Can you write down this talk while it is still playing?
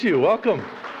Welcome.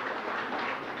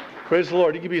 Praise the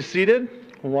Lord. You can be seated.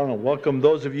 I want to welcome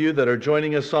those of you that are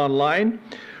joining us online.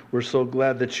 We're so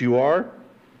glad that you are.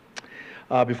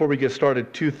 Before we get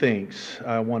started, two things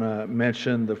I want to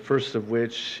mention, the first of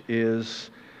which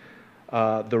is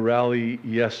the rally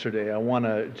yesterday. I want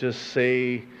to just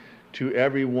say to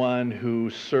everyone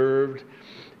who served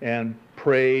and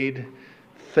prayed,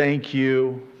 thank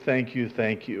you, thank you,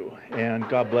 thank you, and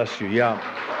God bless you. Yeah.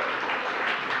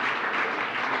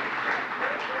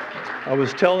 I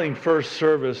was telling first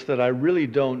service that I really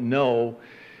don't know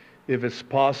if it's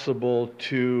possible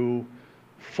to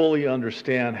fully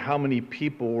understand how many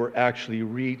people were actually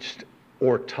reached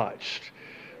or touched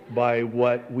by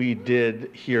what we did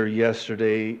here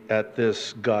yesterday at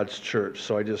this God's church.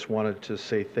 So I just wanted to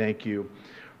say thank you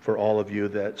for all of you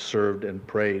that served and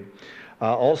prayed.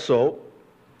 Also,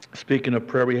 speaking of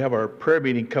prayer, we have our prayer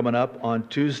meeting coming up on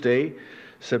Tuesday,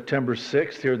 September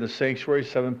 6th, here in the sanctuary,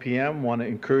 7 p.m. Want to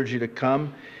encourage you to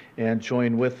come and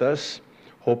join with us.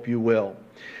 Hope you will.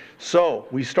 So,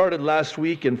 we started last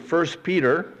week in 1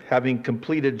 Peter, having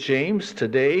completed James.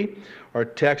 Today, our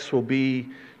text will be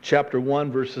chapter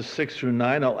 1, verses 6 through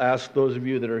 9. I'll ask those of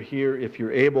you that are here, if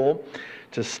you're able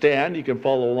to stand. You can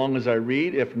follow along as I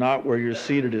read. If not, where you're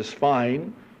seated is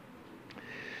fine.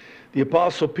 The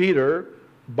Apostle Peter,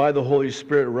 by the Holy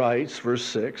Spirit, writes, verse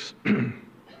 6,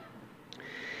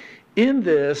 "In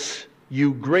this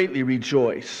you greatly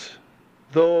rejoice,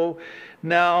 though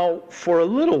now for a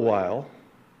little while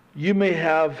you may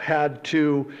have had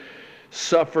to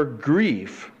suffer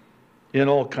grief in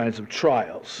all kinds of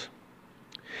trials.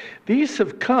 These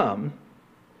have come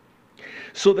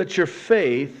so that your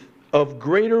faith, of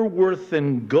greater worth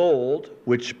than gold,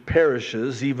 which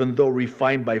perishes even though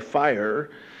refined by fire,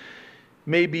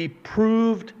 may be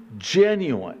proved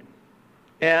genuine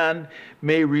and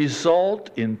may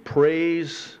result in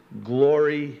praise,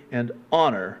 glory, and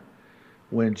honor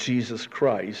when Jesus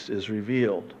Christ is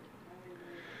revealed.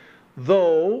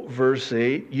 Though," verse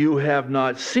 8, "you have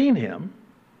not seen him,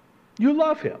 you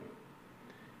love him.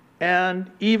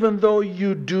 And even though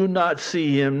you do not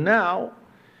see him now,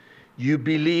 you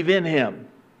believe in him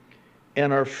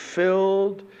and are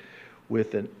filled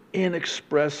with an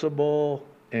inexpressible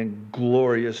and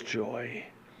glorious joy.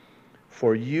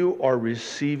 For you are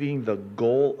receiving the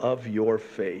goal of your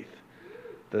faith,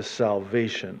 the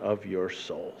salvation of your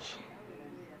souls."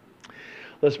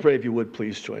 Let's pray, if you would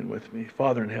please join with me.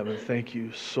 Father in heaven, thank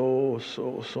you so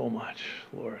much,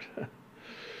 Lord.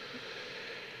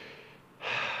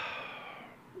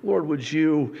 Lord, would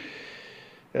you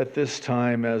at this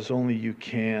time, as only you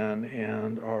can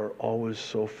and are always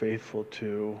so faithful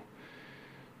to,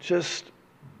 just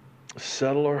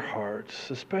settle our hearts,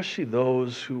 especially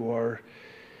those who are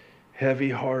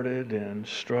heavy-hearted and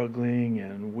struggling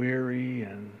and weary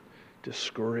and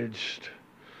discouraged.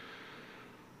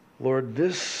 Lord,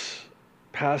 this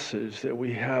passage that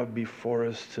we have before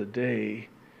us today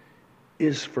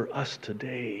is for us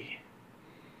today.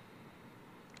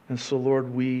 And so,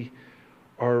 Lord, we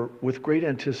are with great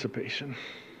anticipation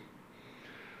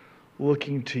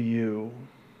looking to you,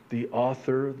 the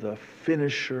author, the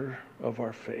finisher of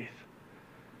our faith,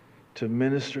 to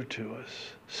minister to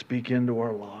us, speak into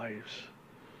our lives.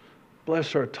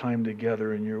 Bless our time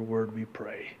together in your word, we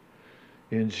pray.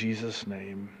 In Jesus'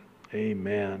 name,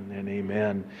 amen and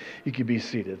amen. You can be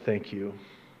seated. Thank you.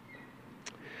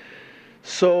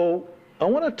 So, I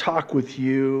want to talk with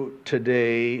you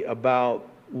today about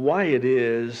why it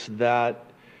is that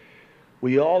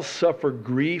we all suffer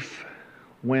grief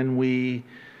when we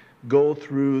go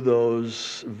through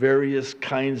those various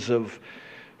kinds of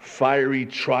fiery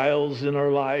trials in our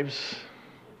lives.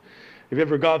 Have you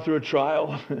ever gone through a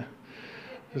trial?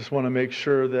 Just want to make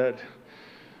sure that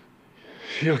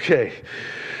you're okay.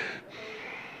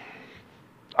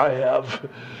 I have.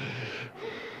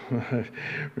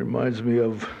 Reminds me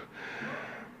of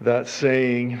that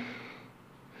saying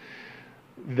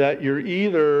that you're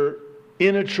either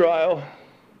in a trial,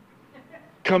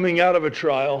 coming out of a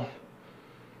trial,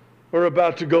 or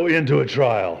about to go into a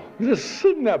trial.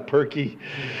 Isn't that perky?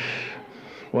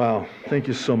 Wow, thank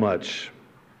you so much.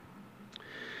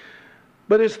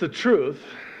 But it's the truth.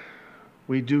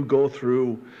 We do go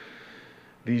through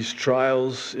these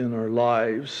trials in our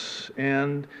lives,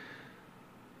 and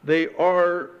they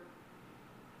are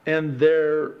and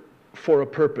they're for a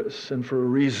purpose and for a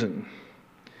reason.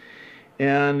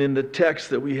 And in the text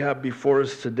that we have before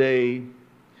us today,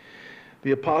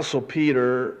 the Apostle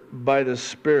Peter, by the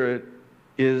Spirit,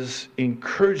 is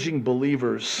encouraging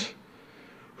believers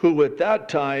who at that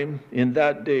time, in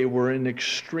that day, were in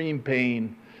extreme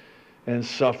pain and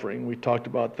suffering. We talked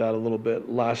about that a little bit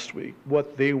last week.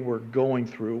 What they were going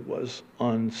through was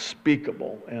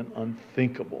unspeakable and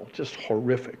unthinkable, just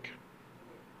horrific.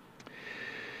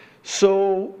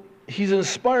 So he's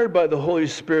inspired by the Holy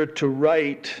Spirit to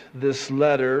write this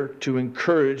letter to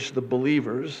encourage the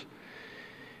believers.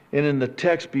 And in the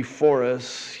text before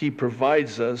us, he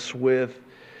provides us with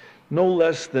no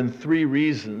less than 3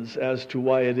 reasons as to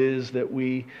why it is that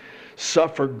we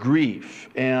suffer grief,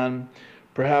 and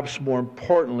perhaps more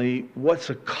importantly, what's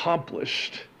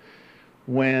accomplished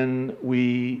when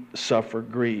we suffer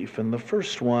grief. And the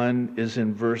first one is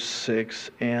in verse 6,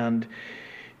 and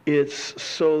it's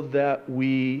so that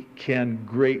we can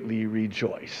greatly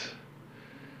rejoice.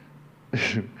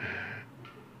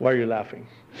 Why are you laughing?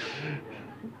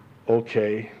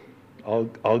 Okay,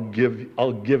 I'll give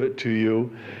it to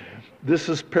you. This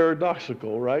is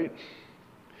paradoxical, right?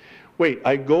 Wait,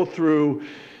 I go through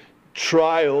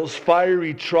trials,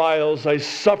 fiery trials, I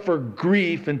suffer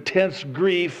grief, intense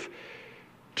grief,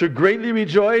 to greatly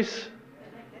rejoice?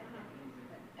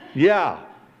 Yeah.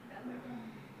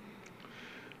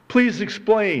 Please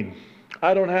explain.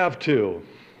 I don't have to.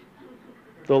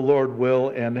 The Lord will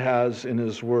and has in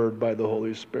His Word by the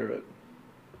Holy Spirit.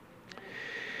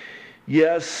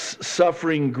 Yes,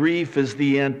 suffering grief is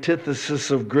the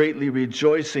antithesis of greatly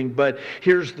rejoicing, but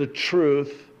here's the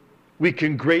truth. We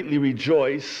can greatly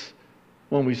rejoice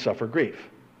when we suffer grief.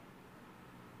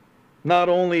 Not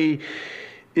only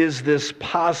is this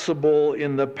possible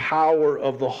in the power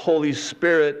of the Holy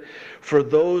Spirit for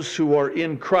those who are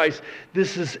in Christ,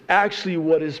 this is actually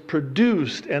what is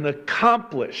produced and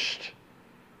accomplished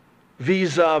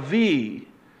vis-a-vis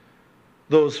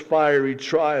those fiery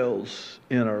trials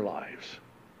in our lives.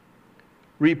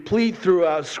 Replete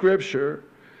throughout Scripture,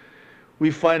 we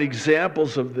find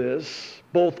examples of this,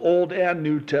 both Old and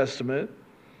New Testament,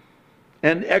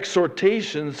 and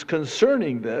exhortations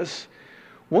concerning this,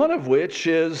 one of which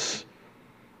is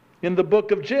in the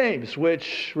book of James,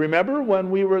 which, remember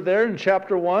when we were there in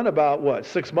chapter 1 about,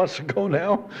 6 months ago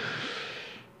now?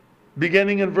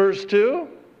 Beginning in verse 2?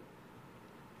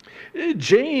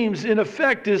 James, in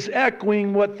effect, is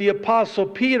echoing what the Apostle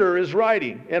Peter is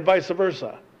writing, and vice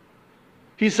versa.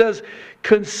 He says,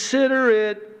 consider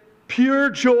it pure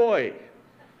joy,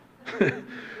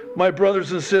 my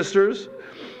brothers and sisters,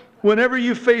 whenever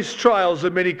you face trials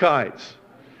of many kinds.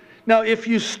 Now, if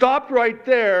you stopped right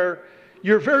there,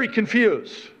 you're very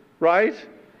confused, right?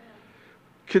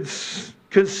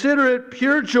 Consider it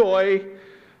pure joy,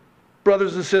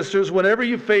 brothers and sisters, whenever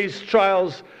you face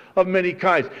trials of many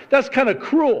kinds. That's kind of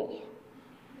cruel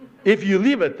if you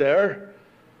leave it there.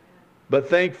 But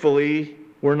thankfully,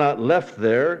 we're not left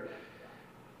there,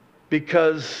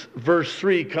 because verse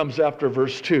 3 comes after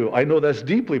verse 2. I know that's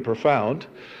deeply profound.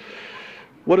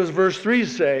 What does verse 3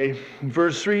 say?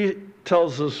 Verse 3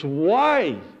 tells us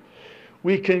why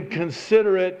we can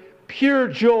consider it pure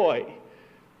joy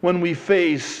when we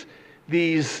face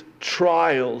these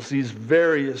trials, these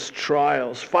various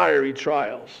trials, fiery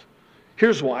trials.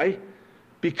 Here's why.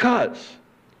 Because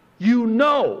you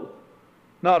know,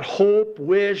 not hope,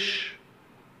 wish,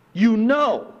 you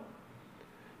know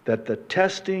that the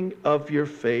testing of your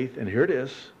faith, and here it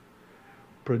is,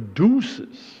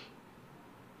 produces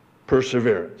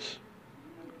perseverance.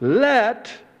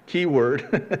 Let, key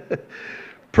word,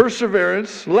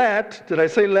 perseverance, let, did I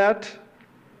say let?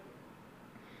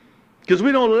 Because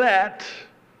we don't let,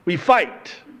 we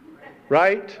fight,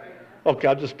 right? Okay,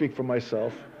 I'll just speak for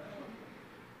myself.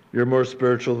 You're more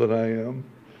spiritual than I am.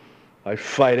 I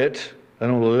fight it. I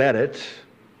don't let it.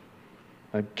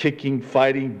 I'm kicking,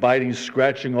 fighting, biting,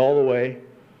 scratching all the way.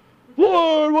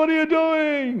 Lord, what are you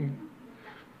doing?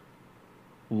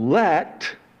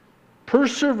 Let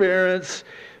perseverance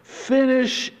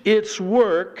finish its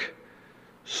work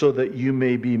so that you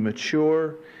may be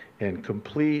mature and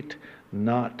complete,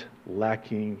 not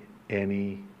lacking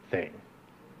anything.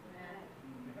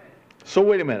 So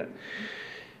wait a minute.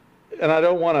 And I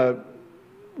don't want to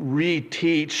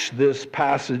reteach this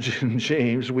passage in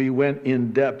James. We went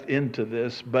in depth into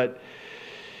this, but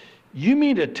you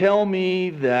mean to tell me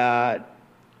that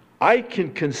I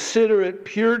can consider it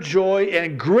pure joy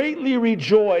and greatly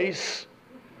rejoice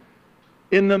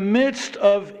in the midst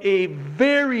of a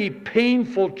very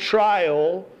painful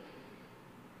trial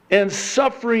and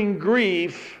suffering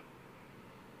grief,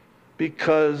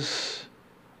 because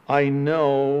I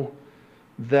know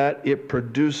that it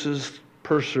produces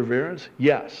perseverance?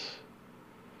 Yes.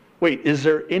 Wait, is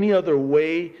there any other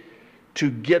way to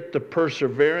get the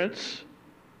perseverance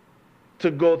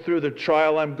to go through the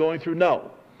trial I'm going through?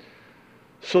 No.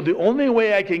 So the only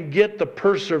way I can get the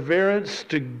perseverance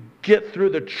to get through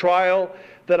the trial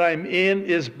that I'm in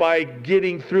is by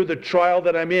getting through the trial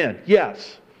that I'm in?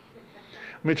 Yes.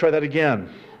 Let me try that again.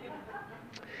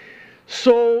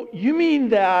 So you mean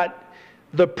that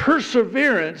the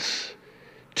perseverance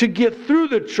to get through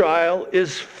the trial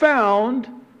is found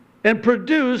and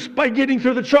produced by getting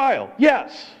through the trial?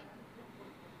 Yes.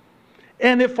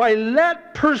 And if I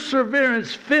let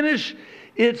perseverance finish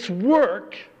its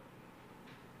work,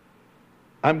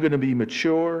 I'm going to be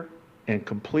mature and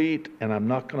complete, and I'm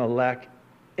not going to lack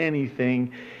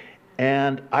anything,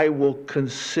 and I will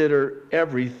consider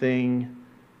everything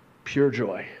pure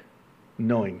joy,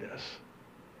 knowing this.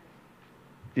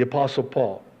 The Apostle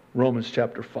Paul, Romans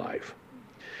chapter 5.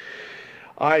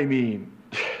 I mean,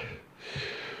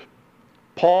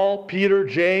 Paul, Peter,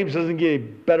 James, doesn't get any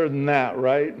better than that,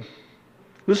 right?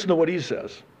 Listen to what he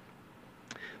says.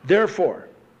 Therefore,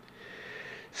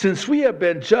 since we have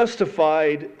been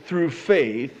justified through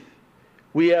faith,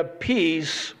 we have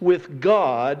peace with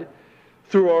God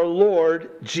through our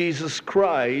Lord Jesus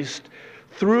Christ,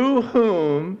 through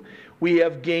whom we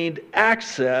have gained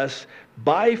access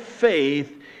by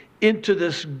faith into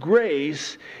this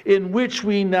grace in which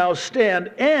we now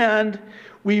stand, and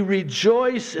we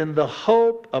rejoice in the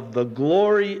hope of the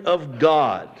glory of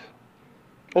God.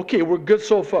 Okay, we're good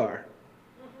so far.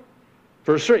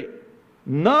 Verse 3.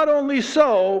 Not only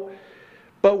so,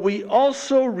 but we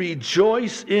also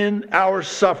rejoice in our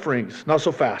sufferings. Not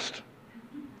so fast.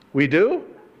 We do?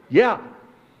 Yeah.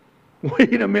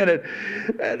 Wait a minute.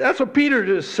 That's what Peter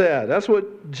just said. That's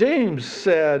what James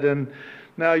said. And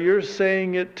now you're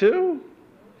saying it too?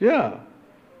 Yeah.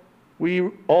 We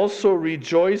also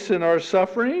rejoice in our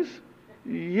sufferings?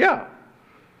 Yeah.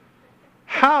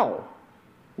 How?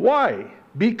 Why?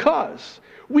 Because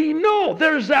we know,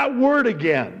 there's that word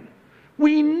again.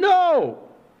 We know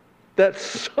that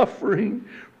suffering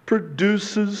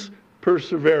produces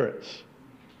perseverance.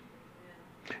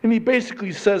 And he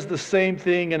basically says the same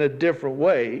thing in a different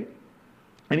way.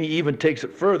 And he even takes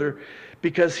it further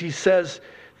because he says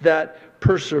that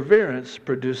perseverance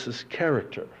produces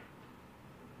character.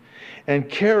 And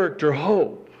character,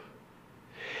 hope.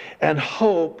 And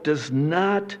hope does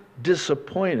not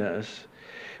disappoint us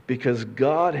because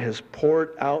God has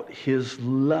poured out His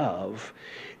love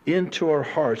into our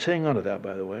hearts. Hang on to that,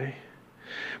 by the way.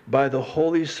 By the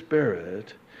Holy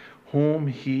Spirit, whom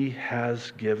He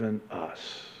has given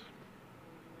us.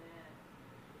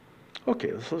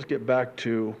 Okay, let's get back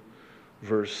to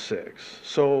verse 6.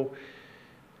 So,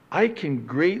 I can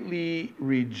greatly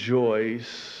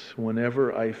rejoice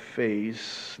whenever I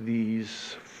face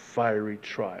these fiery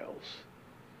trials,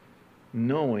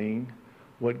 knowing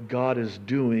what God is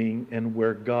doing and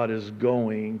where God is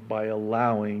going by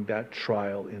allowing that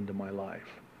trial into my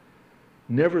life.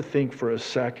 Never think for a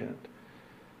second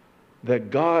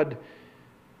that God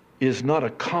is not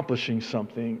accomplishing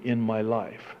something in my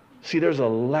life. See, there's a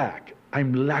lack.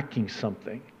 I'm lacking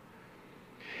something.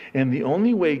 And the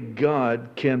only way God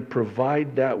can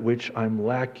provide that which I'm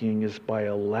lacking is by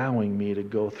allowing me to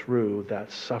go through that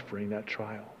suffering, that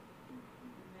trial.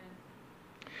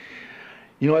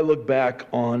 You know, I look back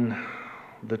on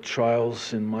the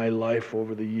trials in my life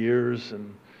over the years,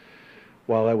 and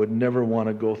while I would never want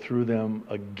to go through them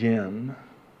again,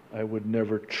 I would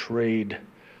never trade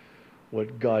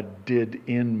what God did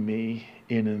in me,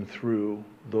 in and through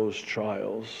those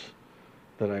trials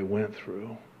that I went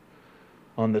through.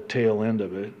 On the tail end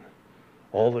of it,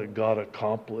 all that God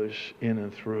accomplished in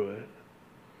and through it.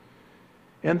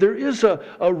 And there is a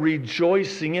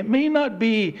rejoicing. It may not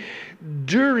be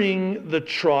during the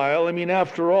trial. I mean,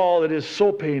 after all, it is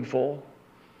so painful.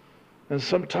 And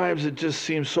sometimes it just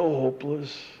seems so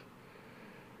hopeless.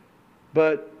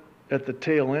 But at the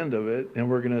tail end of it, and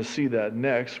we're going to see that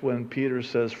next when Peter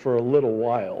says, for a little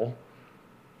while.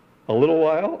 A little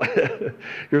while?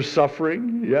 You're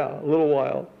suffering? Yeah, a little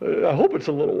while. I hope it's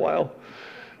a little while.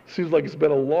 Seems like it's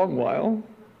been a long while.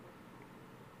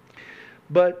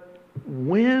 But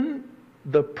when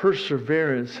the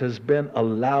perseverance has been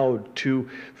allowed to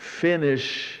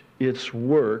finish its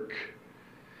work,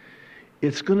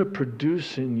 it's going to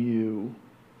produce in you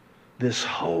this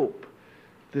hope,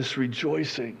 this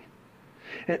rejoicing.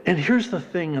 And here's the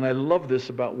thing, and I love this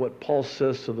about what Paul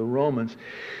says to the Romans.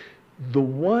 The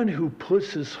one who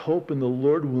puts his hope in the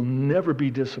Lord will never be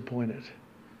disappointed.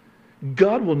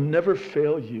 God will never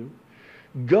fail you.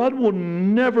 God will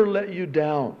never let you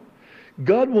down.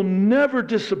 God will never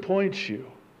disappoint you.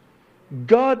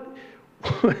 God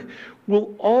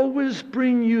will always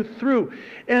bring you through.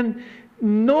 And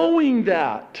knowing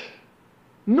that,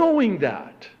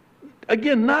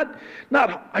 again, not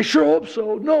I sure hope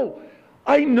so. No,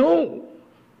 I know.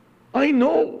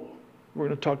 We're going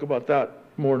to talk about that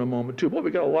more in a moment too. Well,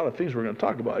 we got a lot of things we're going to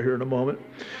talk about here in a moment.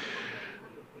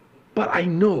 But I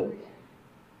know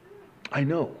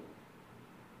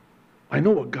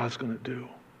what God's going to do.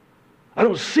 I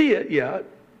don't see it yet,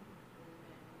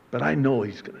 but I know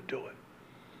he's going to do it.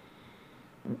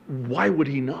 Why would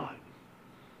he not?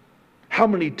 How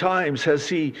many times has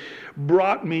he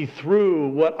brought me through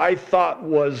what I thought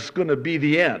was going to be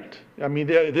the end? I mean,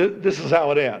 this is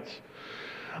how it ends.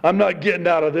 I'm not getting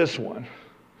out of this one.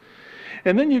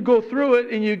 And then you go through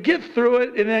it and you get through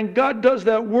it, and then God does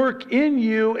that work in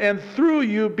you and through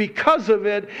you because of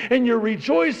it, and you're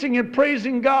rejoicing and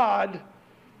praising God.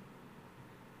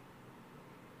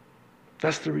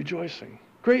 That's the rejoicing,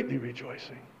 greatly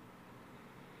rejoicing.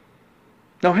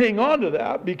 Now hang on to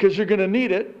that, because you're going to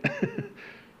need it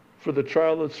for the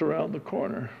trial that's around the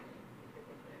corner.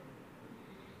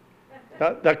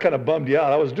 That kind of bummed you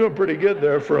out. I was doing pretty good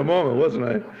there for a moment, wasn't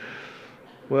I?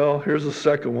 Well, here's the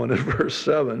second one in verse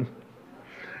 7.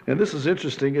 And this is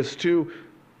interesting. It's to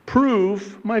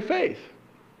prove my faith.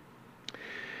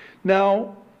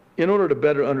 Now, in order to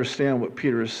better understand what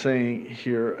Peter is saying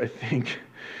here, I think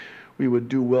we would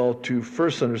do well to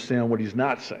first understand what he's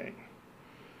not saying.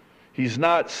 He's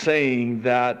not saying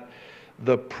that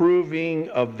the proving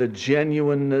of the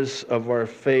genuineness of our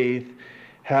faith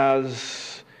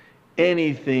has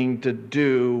anything to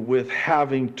do with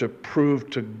having to prove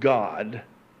to God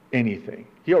anything.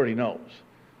 He already knows.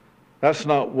 That's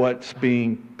not what's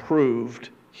being proved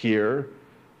here.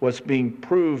 What's being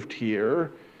proved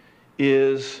here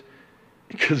is,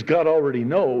 because God already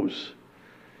knows,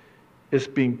 it's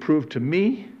being proved to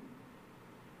me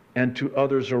and to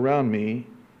others around me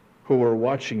who are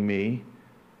watching me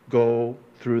go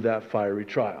through that fiery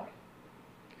trial.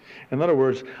 In other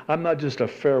words, I'm not just a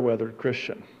fair-weathered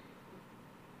Christian.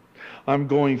 I'm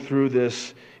going through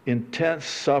this intense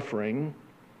suffering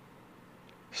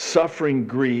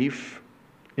grief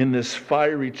in this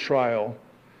fiery trial,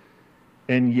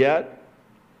 and yet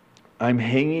I'm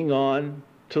hanging on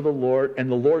to the Lord,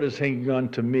 and the Lord is hanging on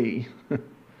to me.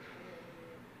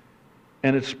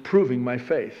 And it's proving my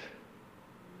faith.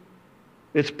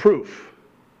 It's proof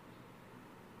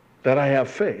that I have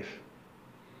faith.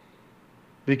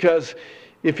 Because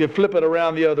if you flip it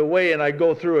around the other way and I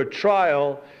go through a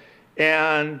trial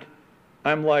and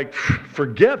I'm like,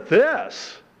 forget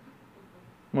this.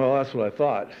 Well, that's what I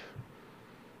thought.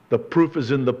 The proof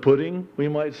is in the pudding, we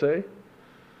might say.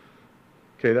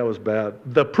 Okay, that was bad.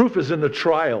 The proof is in the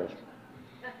trial.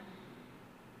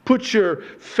 Put your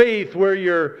faith where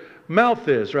your mouth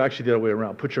is, or actually the other way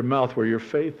around. Put your mouth where your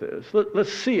faith is.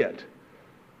 Let's see it.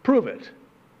 Prove it.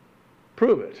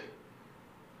 Prove it.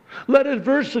 Let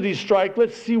adversity strike.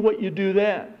 Let's see what you do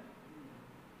then.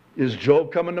 Is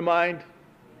Job coming to mind?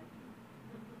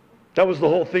 That was the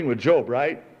whole thing with Job,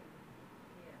 right?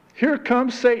 Here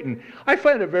comes Satan. I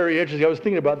find it very interesting. I was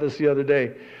thinking about this the other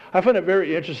day. I find it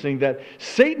very interesting that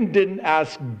Satan didn't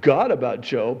ask God about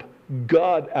Job.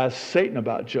 God asked Satan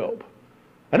about Job.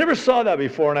 I never saw that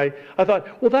before, and I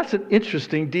thought, well, that's an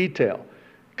interesting detail.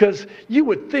 Because you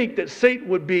would think that Satan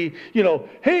would be,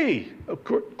 hey, of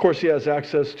course he has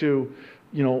access to,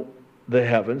 the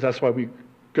heavens. That's why we're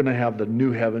going to have the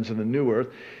new heavens and the new earth.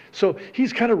 So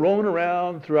he's kind of roaming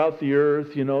around throughout the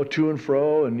earth, to and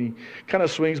fro, and he kind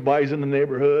of swings by, he's in the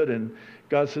neighborhood, and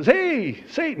God says, hey,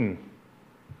 Satan,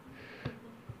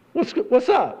 what's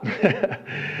up?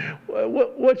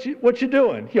 What you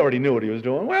doing? He already knew what he was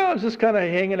doing. Well, I was just kind of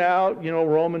hanging out,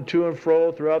 roaming to and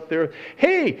fro throughout the earth.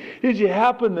 Hey, did you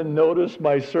happen to notice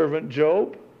my servant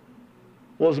Job?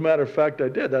 Well, as a matter of fact, I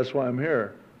did. That's why I'm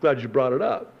here. Glad you brought it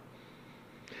up.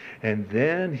 And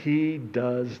then he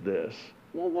does this.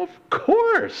 Well, of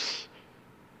course.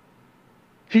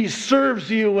 He serves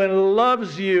you and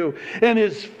loves you and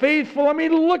is faithful. I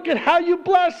mean, look at how you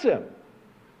bless him.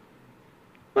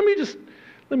 Let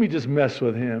me just mess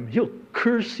with him. He'll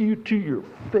curse you to your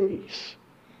face.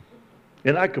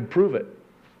 And I can prove it.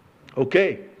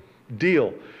 Okay,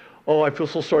 deal. Oh, I feel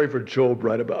so sorry for Job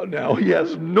right about now. He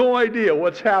has no idea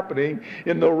what's happening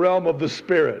in the realm of the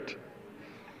Spirit.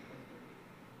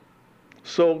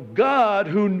 So God,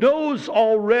 who knows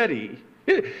already,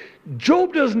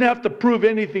 Job doesn't have to prove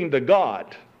anything to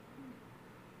God.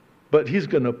 But he's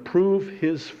going to prove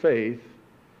his faith,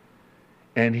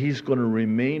 and he's going to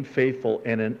remain faithful.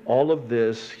 And in all of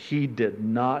this, he did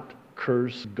not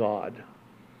curse God.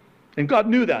 And God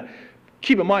knew that.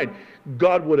 Keep in mind,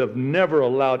 God would have never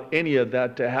allowed any of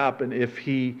that to happen if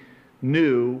he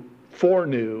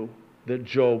foreknew that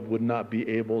Job would not be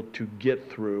able to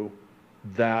get through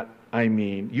that. I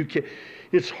mean,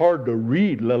 it's hard to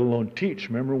read, let alone teach.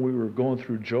 Remember we were going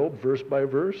through Job verse by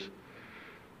verse?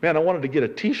 Man, I wanted to get a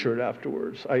t-shirt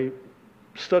afterwards. I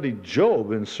studied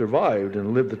Job and survived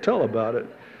and lived to tell about it.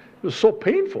 It was so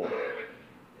painful.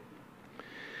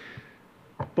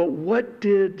 But what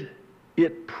did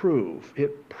it prove?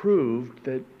 It proved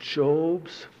that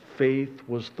Job's faith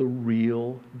was the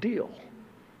real deal.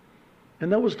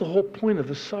 And that was the whole point of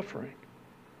the suffering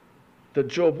that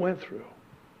Job went through.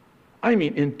 I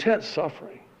mean, intense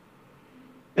suffering.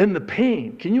 And the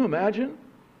pain. Can you imagine?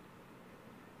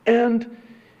 And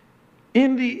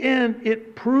in the end,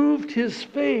 it proved his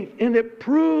faith. And it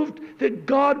proved that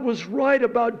God was right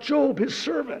about Job, his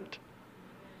servant.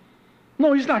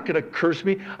 No, he's not going to curse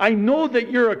me. I know that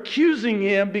you're accusing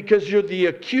him because you're the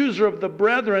accuser of the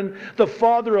brethren, the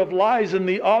father of lies, and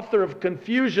the author of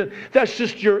confusion. That's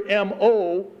just your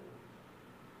M.O.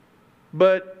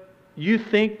 But you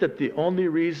think that the only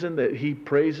reason that he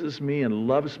praises me and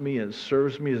loves me and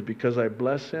serves me is because I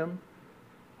bless him?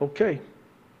 Okay.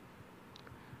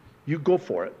 You go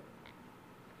for it.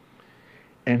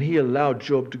 And he allowed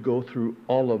Job to go through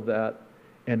all of that,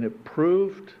 and it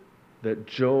proved that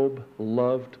Job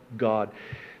loved God.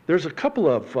 There's a couple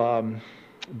of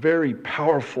very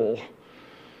powerful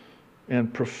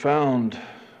and profound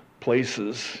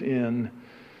places in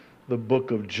the book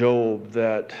of Job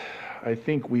that I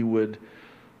think we would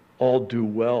all do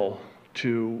well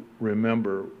to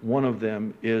remember. One of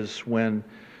them is when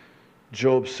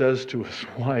Job says to his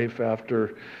wife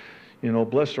after,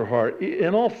 bless her heart.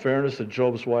 In all fairness to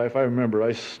Job's wife, I remember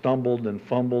I stumbled and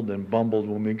fumbled and bumbled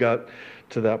when we got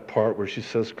to that part where she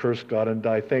says, curse God and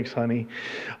die. Thanks, honey.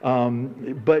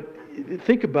 But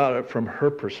think about it from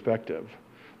her perspective.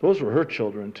 Those were her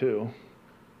children too.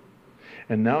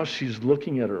 And now she's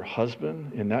looking at her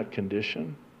husband in that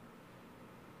condition.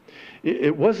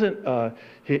 It wasn't,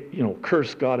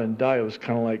 curse God and die. It was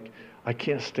kind of like, I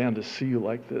can't stand to see you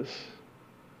like this.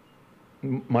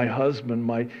 My husband,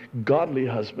 my godly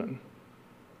husband,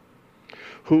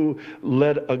 who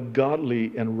led a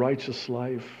godly and righteous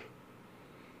life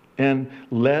and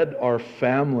led our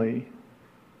family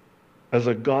as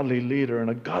a godly leader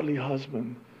and a godly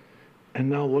husband. And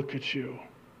now look at you.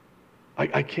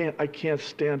 I can't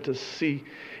stand to see.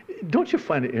 Don't you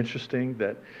find it interesting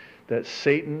that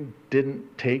Satan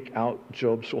didn't take out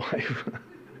Job's wife?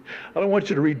 I don't want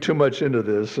you to read too much into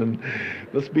this, and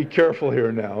let's be careful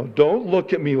here now. Don't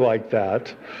look at me like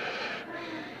that.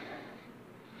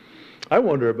 I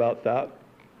wonder about that.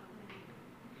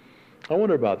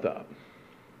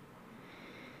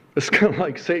 It's kind of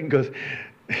like Satan goes,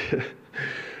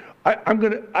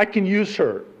 I can use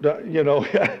her.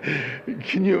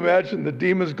 Can you imagine the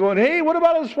demons going, hey, what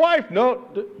about his wife? No,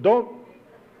 don't.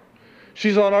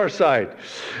 She's on our side.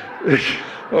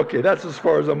 Okay, that's as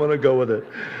far as I'm going to go with it.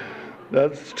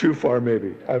 That's too far,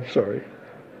 maybe. I'm sorry.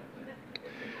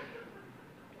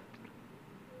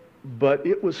 But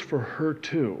it was for her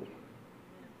too.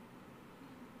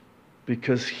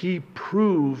 Because he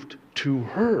proved to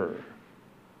her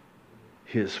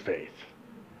his faith.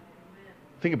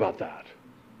 Think about that.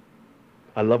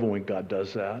 I love it when God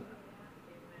does that.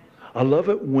 I love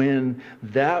it when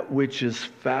that which is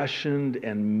fashioned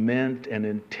and meant and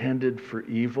intended for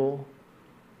evil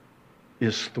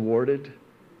is thwarted.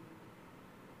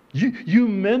 You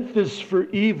meant this for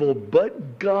evil,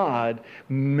 but God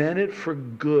meant it for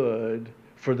good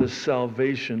for the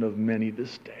salvation of many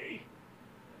this day.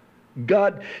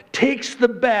 God takes the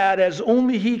bad as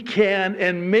only He can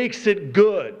and makes it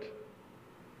good.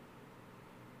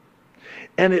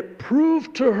 And it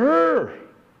proved to her,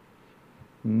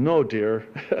 no, dear,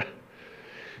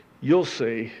 you'll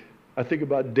see. I think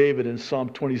about David in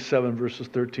Psalm 27, verses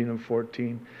 13 and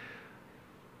 14.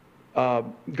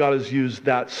 God has used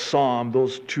that psalm,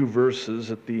 those two verses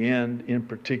at the end in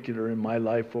particular in my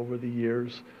life over the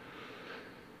years.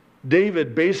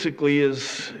 David basically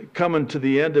is coming to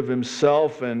the end of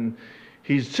himself, and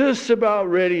he's just about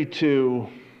ready to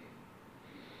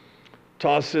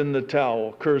toss in the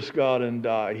towel, curse God and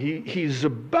die. He's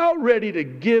about ready to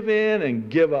give in and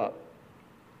give up.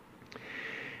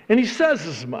 And he says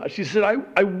as much. He said,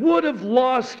 I would have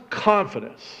lost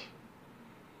confidence.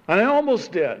 And I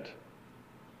almost did.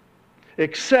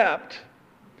 Except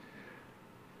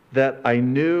that I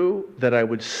knew that I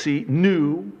would see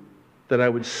the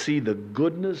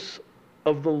goodness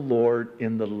of the Lord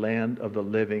in the land of the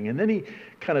living. And then he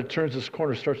kind of turns this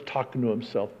corner, starts talking to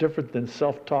himself. Different than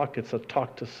self-talk, it's a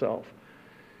talk to self.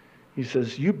 He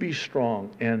says, you be strong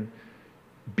and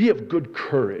be of good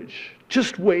courage.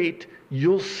 Just wait,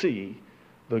 you'll see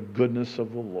the goodness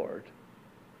of the Lord.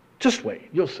 Just wait,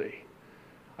 you'll see.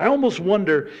 I almost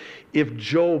wonder if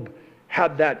Job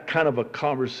had that kind of a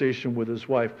conversation with his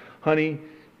wife. Honey,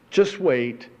 just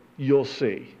wait. You'll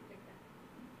see.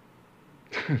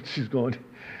 She's going,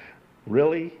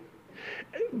 really?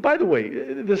 By the way,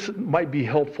 this might be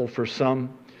helpful for some,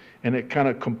 and it kind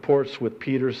of comports with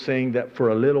Peter saying that for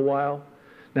a little while.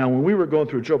 Now, when we were going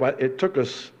through Job, it took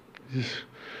us,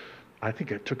 I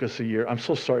think it took us a year. I'm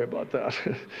so sorry about that.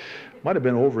 Might have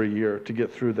been over a year to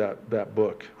get through that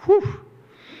book. Whew.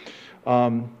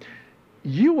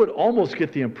 You would almost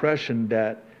get the impression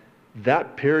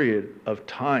that period of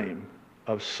time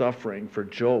of suffering for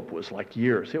Job was like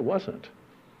years. It wasn't.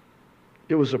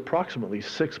 It was approximately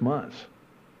 6 months.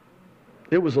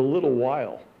 It was a little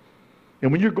while.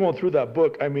 And when you're going through that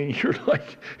book, I mean, you're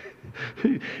like,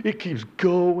 it keeps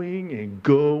going and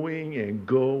going and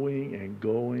going and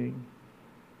going.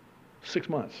 6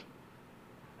 months.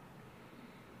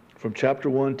 From chapter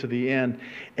 1 to the end.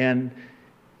 And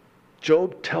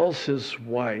Job tells his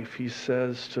wife, he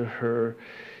says to her,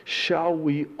 shall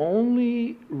we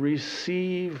only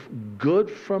receive good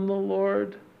from the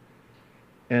Lord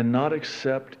and not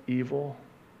accept evil?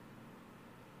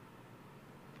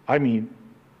 I mean,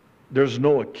 there's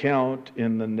no account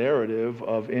in the narrative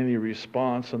of any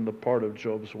response on the part of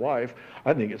Job's wife.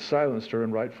 I think it silenced her,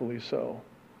 and rightfully so.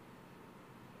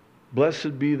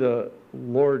 Blessed be the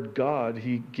Lord God.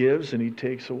 He gives and he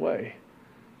takes away.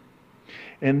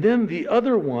 And then the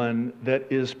other one that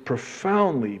is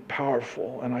profoundly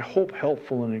powerful, and I hope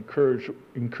helpful and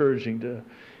encouraging to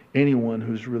anyone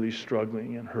who's really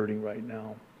struggling and hurting right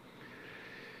now.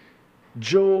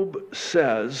 Job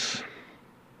says,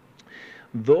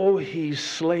 though he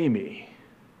slay me,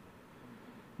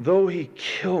 though he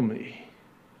kill me.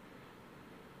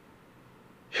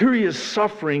 Here he is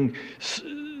suffering,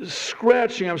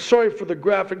 scratching. I'm sorry for the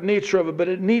graphic nature of it, but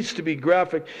it needs to be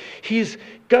graphic. He's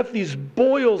got these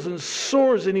boils and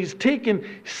sores, and he's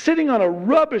sitting on a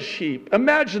rubbish heap.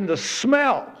 Imagine the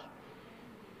smell.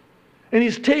 And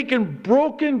he's taken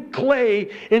broken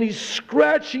clay, and he's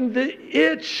scratching the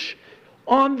itch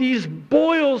on these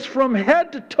boils from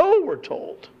head to toe, we're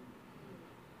told.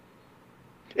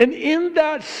 And in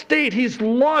that state, he's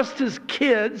lost his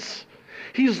kids.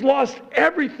 He's lost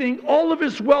everything, all of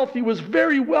his wealth. He was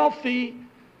very wealthy.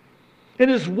 And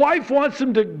his wife wants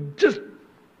him to just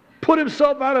put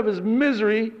himself out of his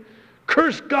misery.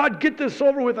 Curse God, get this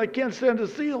over with. I can't stand to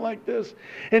see it like this.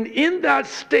 And in that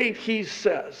state, he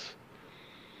says,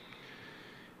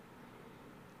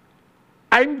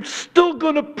 I'm still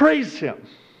going to praise him.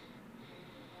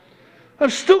 I'm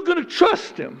still going to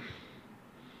trust him.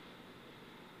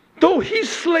 Though he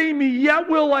slay me, yet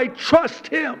will I trust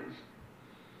him.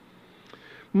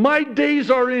 My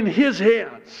days are in his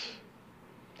hands.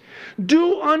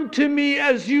 Do unto me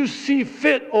as you see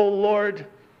fit, O Lord.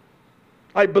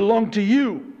 I belong to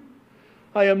you.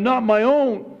 I am not my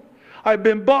own. I've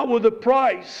been bought with a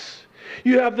price.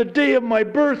 You have the day of my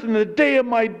birth and the day of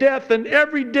my death and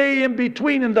every day in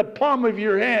between in the palm of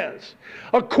your hands,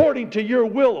 according to your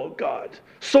will, O God.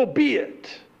 So be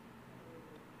it.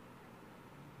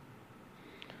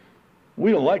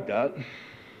 We don't like that,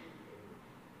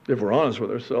 if we're honest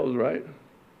with ourselves, right?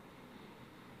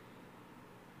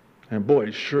 And boy,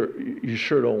 you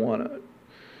sure don't want to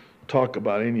talk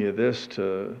about any of this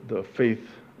to the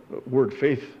word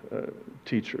faith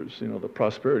teachers, the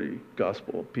prosperity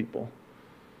gospel people.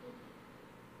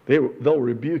 They'll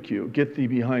rebuke you. Get thee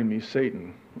behind me,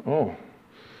 Satan. Oh,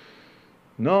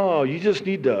 no, you just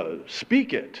need to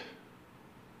speak it,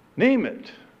 name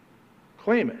it,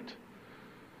 claim it.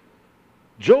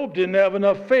 Job didn't have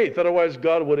enough faith, otherwise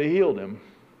God would have healed him.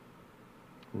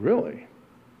 Really?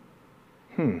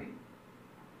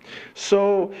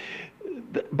 So,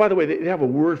 by the way, they have a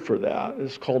word for that.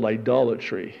 It's called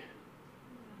idolatry.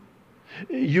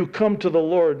 You come to the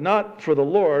Lord not for the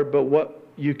Lord, but what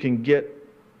you can get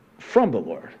from the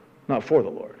Lord, not for the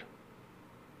Lord.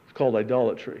 It's called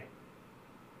idolatry.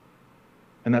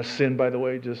 And that's sin, by the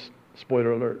way, just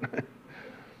spoiler alert.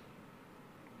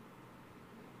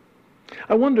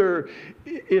 I wonder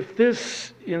if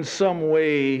this in some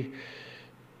way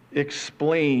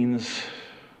explains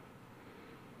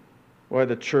why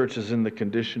the church is in the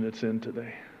condition it's in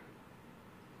today.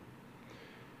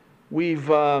 We've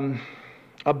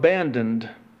abandoned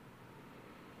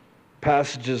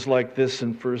passages like this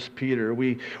in 1 Peter.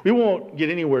 We won't get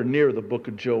anywhere near the book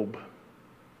of Job.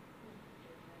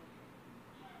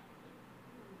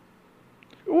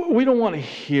 We don't want to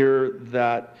hear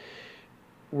that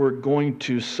we're going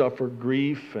to suffer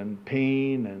grief and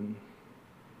pain and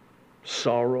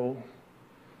sorrow.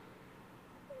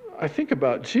 I think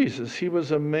about Jesus. He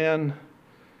was a man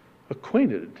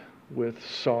acquainted with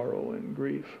sorrow and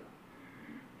grief.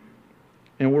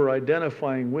 And we're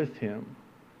identifying with him.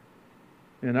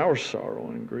 in our sorrow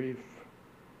and grief.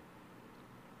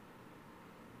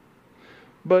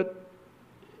 But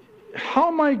how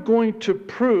am I going to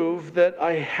prove that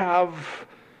I have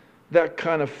that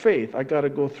kind of faith? I got to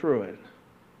go through it.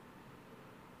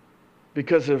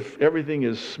 Because if everything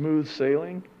is smooth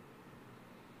sailing,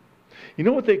 you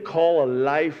know what they call a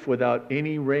life without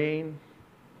any rain,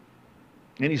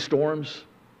 any storms?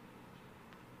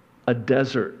 A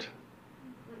desert.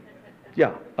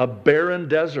 Yeah, a barren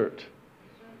desert.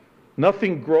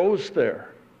 Nothing grows there.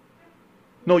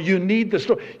 No, you need the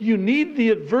storm. You need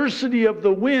the adversity of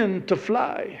the wind to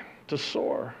fly, to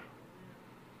soar.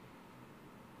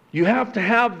 You have to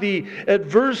have the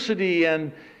adversity,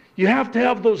 and you have to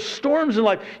have those storms in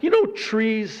life. You know,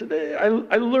 trees, I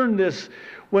learned this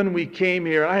when we came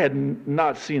here. I had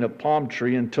not seen a palm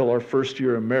tree until our first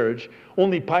year of marriage.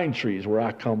 Only pine trees where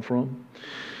I come from.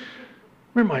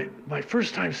 Remember my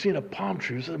first time seeing a palm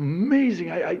tree. It was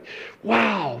amazing.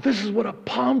 Wow, this is what a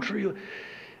palm tree.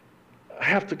 I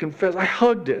have to confess, I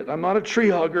hugged it. I'm not a tree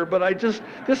hugger, but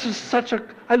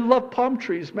I love palm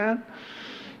trees, man.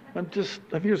 I think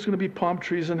there's going to be palm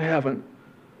trees in heaven.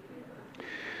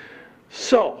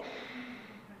 So,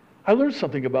 I learned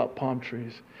something about palm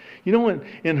trees. You know, when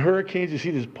in hurricanes you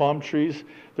see these palm trees,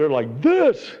 they're like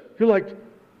this. You're like,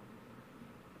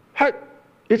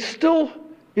 it's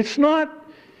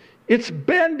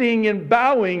bending and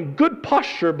bowing. Good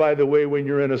posture, by the way, when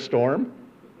you're in a storm.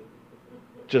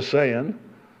 Just saying.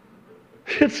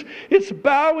 It's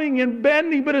bowing and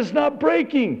bending, but it's not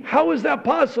breaking. How is that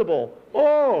possible?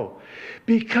 Oh,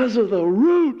 because of the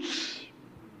roots.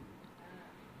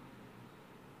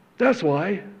 That's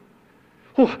why.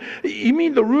 Oh, you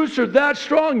mean the roots are that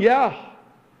strong? Yeah.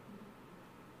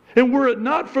 And were it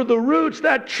not for the roots,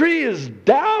 that tree is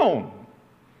down.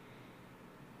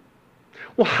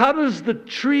 Well, how does the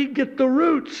tree get the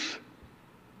roots?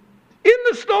 In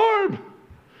the storm.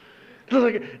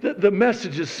 Like the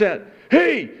message is sent,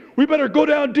 hey, we better go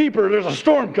down deeper. There's a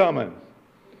storm coming.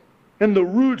 And the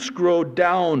roots grow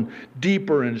down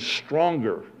deeper and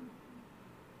stronger.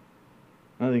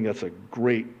 I think that's a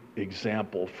great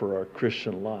example for our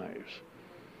Christian lives.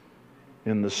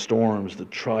 In the storms, the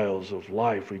trials of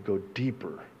life, we go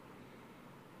deeper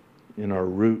in our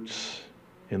roots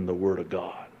in the Word of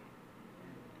God.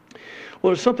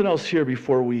 Well, there's something else here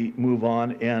before we move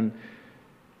on, and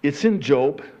it's in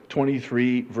Job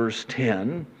 23, verse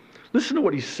 10. Listen to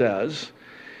what he says.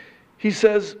 He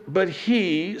says, but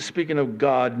he, speaking of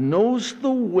God, knows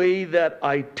the way that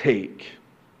I take.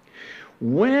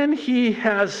 When he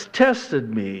has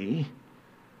tested me,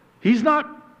 he's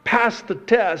not passed the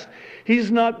test.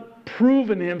 He's not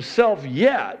proven himself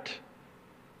yet.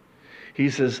 He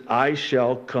says, I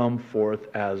shall come forth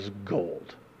as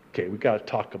gold. Okay, we got to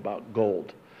talk about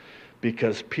gold,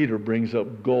 because Peter brings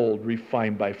up gold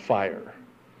refined by fire.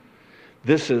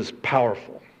 This is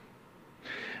powerful.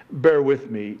 Bear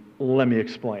with me. Let me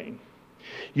explain.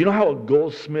 You know how a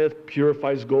goldsmith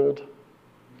purifies gold?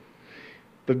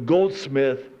 The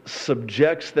goldsmith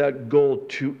subjects that gold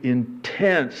to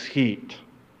intense heat.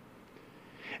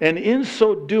 And in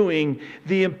so doing,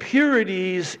 the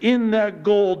impurities in that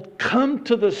gold come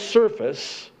to the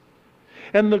surface.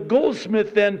 And the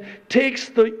goldsmith then takes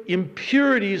the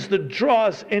impurities, the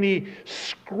dross, and he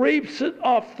scrapes it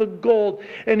off the gold.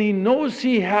 And he knows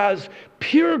he has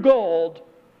pure gold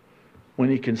when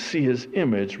he can see his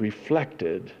image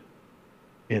reflected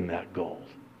in that gold.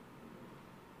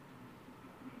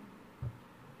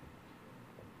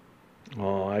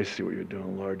 Oh, I see what you're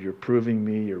doing, Lord. You're proving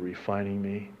me. You're refining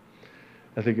me.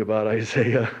 I think about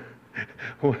Isaiah,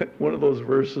 one of those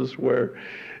verses where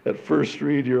at first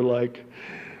read you're like,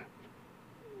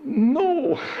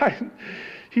 no.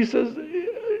 He says,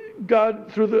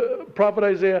 God, through the prophet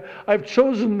Isaiah, I've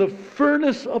chosen the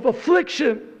furnace of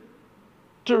affliction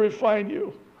to refine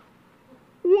you.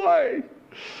 Why?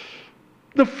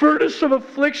 The furnace of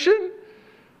affliction?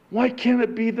 Why can't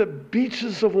it be the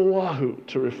beaches of Oahu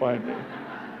to refine me?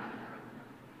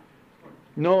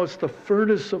 No, it's the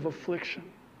furnace of affliction.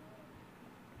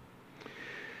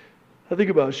 I think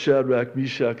about Shadrach,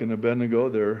 Meshach, and Abednego,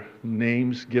 their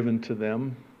names given to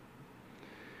them.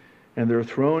 And they're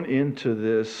thrown into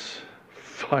this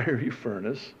fiery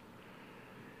furnace,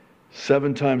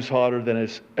 7 times hotter than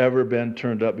it's ever been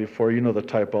turned up before. You know the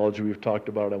typology, we've talked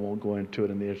about it. I won't go into it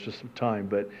in the interest of time.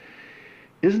 But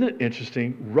isn't it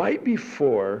interesting? Right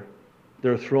before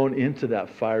they're thrown into that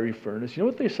fiery furnace, you know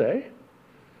what they say?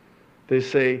 They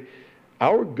say,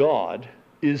 our God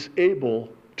is able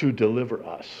to deliver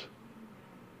us.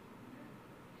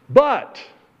 But,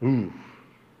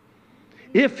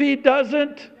 if he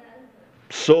doesn't,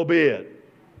 so be it.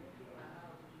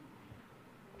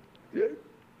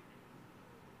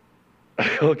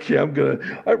 Okay, I'm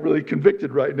really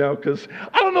convicted right now because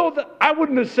I don't know that I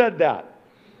wouldn't have said that.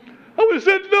 I would have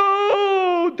said,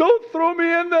 no, don't throw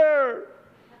me in there.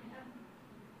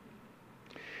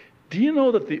 Do you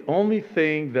know that the only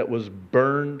thing that was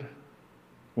burned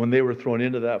when they were thrown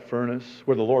into that furnace,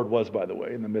 where the Lord was, by the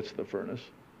way, in the midst of the furnace,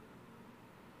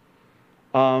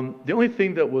 the only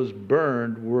thing that was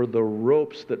burned were the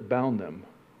ropes that bound them.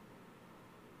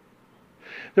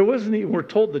 There wasn't even, we're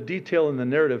told the detail in the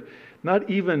narrative, not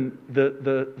even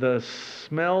the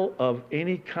smell of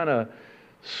any kind of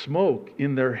smoke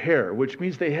in their hair, which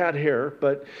means they had hair,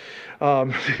 but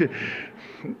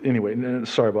anyway,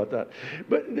 sorry about that.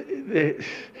 But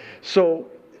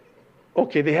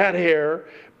okay, they had hair,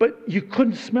 but you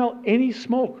couldn't smell any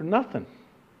smoke or nothing.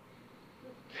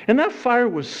 And that fire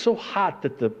was so hot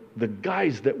that the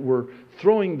guys that were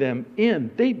throwing them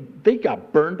in, they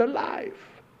got burned alive.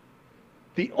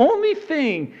 The only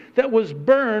thing that was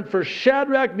burned for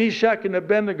Shadrach, Meshach, and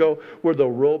Abednego were the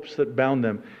ropes that bound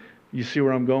them. You see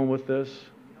where I'm going with this?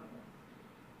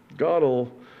 God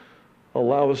will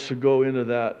allow us to go into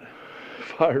that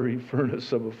fiery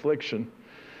furnace of affliction,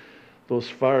 those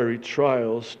fiery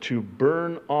trials, to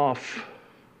burn off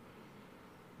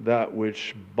that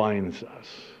which binds us,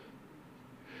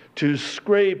 to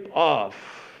scrape off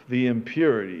the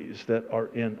impurities that are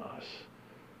in us,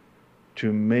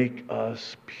 to make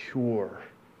us pure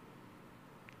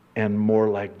and more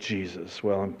like Jesus.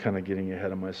 Well, I'm kind of getting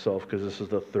ahead of myself because this is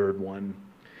the third one,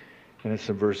 and it's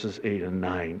in verses 8 and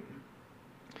 9.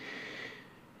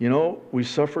 You know, we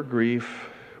suffer grief,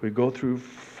 we go through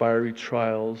fiery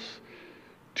trials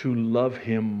to love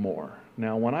Him more.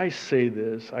 Now, when I say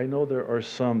this, I know there are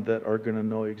some that are going to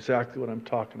know exactly what I'm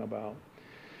talking about.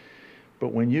 But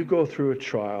when you go through a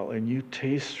trial and you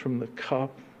taste from the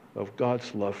cup of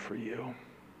God's love for you,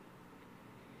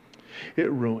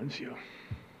 it ruins you.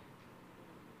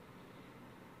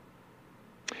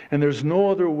 And there's no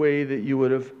other way that you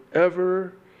would have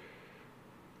ever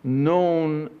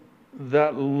known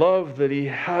that love that He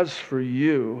has for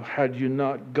you had you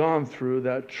not gone through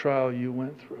that trial you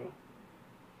went through.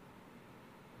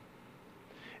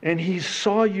 And He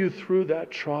saw you through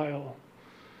that trial.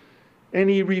 And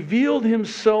He revealed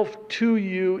Himself to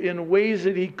you in ways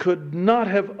that He could not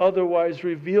have otherwise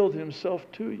revealed Himself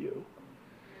to you.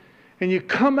 And you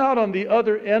come out on the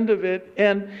other end of it,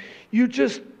 and you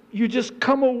just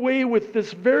come away with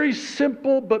this very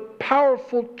simple but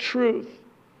powerful truth.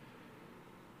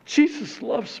 Jesus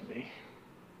loves me.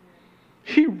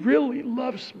 He really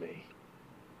loves me.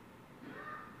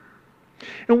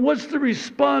 And what's the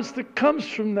response that comes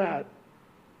from that?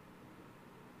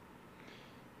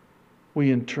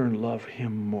 We in turn love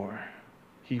Him more.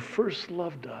 He first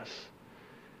loved us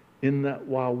in that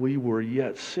while we were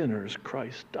yet sinners,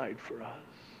 Christ died for us.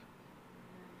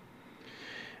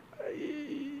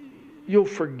 You'll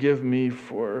forgive me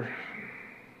for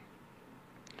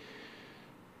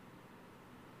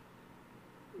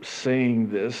saying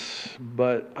this,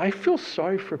 but I feel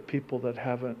sorry for people that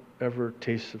haven't ever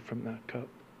tasted from that cup.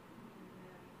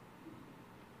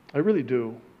 I really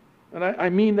do. And I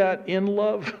mean that in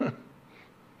love.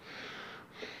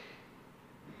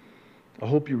 I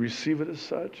hope you receive it as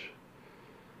such.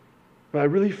 But I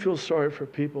really feel sorry for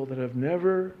people that have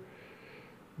never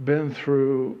been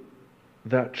through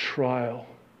that trial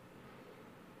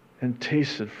and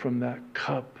tasted from that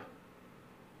cup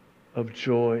of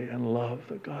joy and love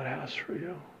that God has for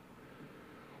you.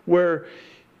 Where,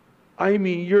 I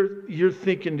mean, you're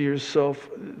thinking to yourself,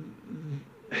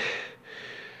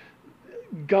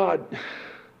 God,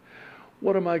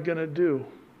 what am I going to do?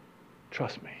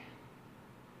 Trust me.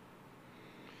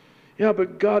 Yeah,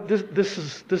 but God, this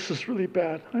is really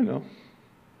bad. I know.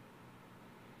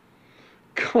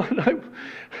 God,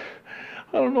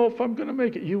 I don't know if I'm going to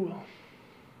make it. You will.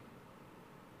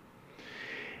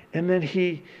 And then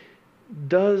He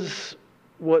does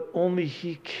what only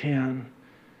He can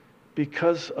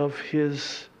because of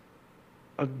His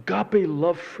agape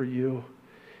love for you.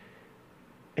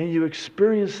 And you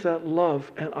experience that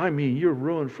love, and I mean, you're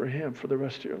ruined for Him for the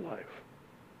rest of your life.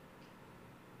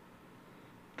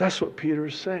 That's what Peter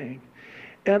is saying.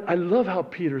 And I love how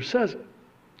Peter says it.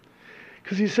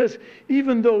 Because he says,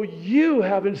 even though you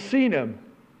haven't seen Him,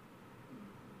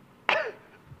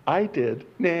 I did.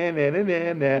 Nah.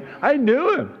 I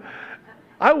knew Him.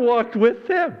 I walked with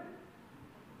Him.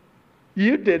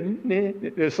 You didn't. Nah.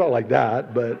 It's not like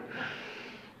that, but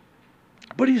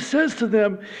He says to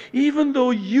them, even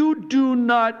though you do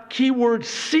not, keyword,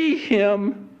 see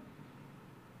Him,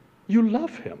 you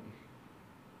love Him.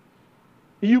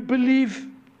 You believe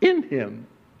in Him.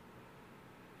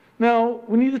 Now,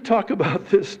 we need to talk about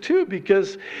this too,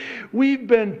 because we've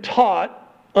been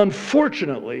taught,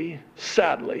 unfortunately,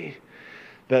 sadly,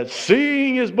 that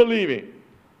seeing is believing.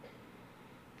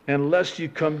 Unless you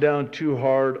come down too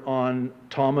hard on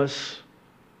Thomas,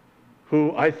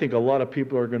 who I think a lot of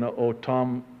people are going to owe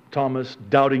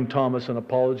doubting Thomas, an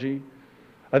apology.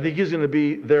 I think he's going to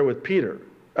be there with Peter.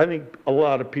 I think a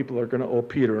lot of people are going to owe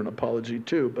Peter an apology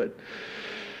too. But,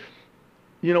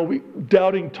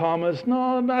 doubting Thomas,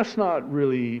 no, that's not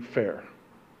really fair.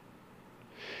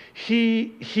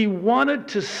 He wanted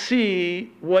to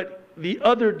see what the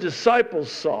other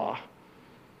disciples saw.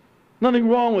 Nothing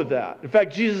wrong with that. In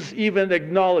fact, Jesus even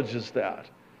acknowledges that.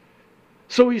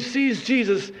 So he sees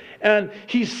Jesus, and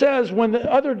he says when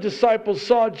the other disciples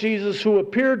saw Jesus who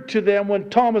appeared to them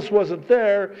when Thomas wasn't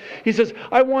there, he says,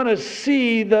 I want to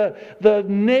see the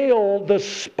nail, the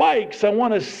spikes. I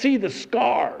want to see the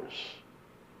scars.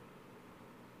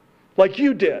 Like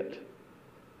you did.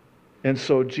 And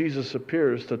so Jesus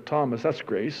appears to Thomas. That's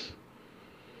grace.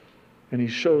 And he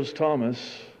shows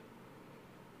Thomas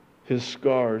his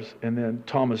scars, and then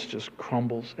Thomas just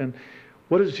crumbles. And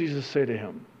what does Jesus say to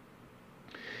him?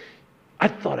 I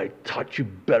thought I taught you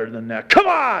better than that. Come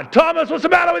on, Thomas, what's the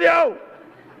matter with you?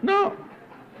 No.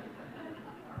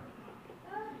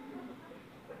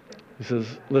 He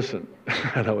says, listen,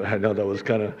 I know that was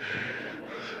kind of,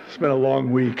 it's been a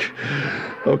long week.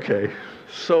 Okay.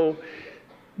 So,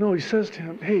 no, he says to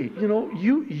him, hey,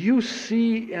 you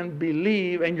see and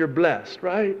believe and you're blessed,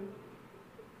 right?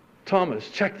 Thomas,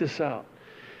 check this out.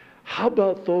 How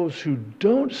about those who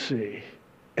don't see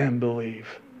and believe?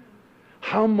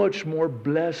 How much more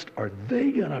blessed are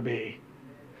they going to be?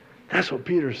 That's what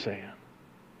Peter's saying.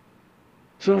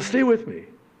 So now stay with me.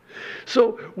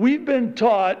 So we've been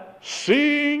taught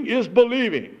seeing is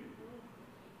believing.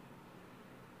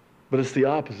 But it's the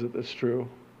opposite that's true.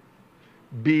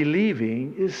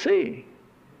 Believing is seeing.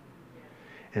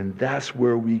 And that's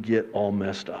where we get all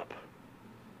messed up.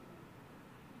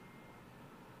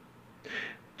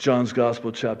 John's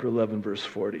Gospel, chapter 11, verse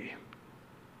 40.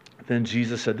 Then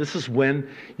Jesus said, this is when,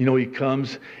 he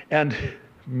comes, and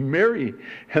Mary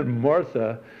and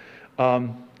Martha,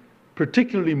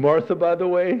 particularly Martha, by the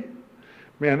way,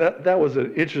 man, that was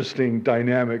an interesting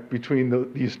dynamic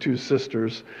between these two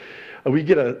sisters. We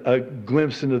get a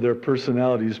glimpse into their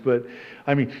personalities, but,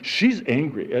 she's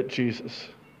angry at Jesus.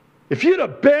 If you'd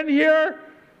have been here,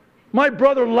 my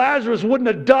brother Lazarus wouldn't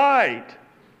have died.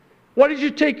 Why did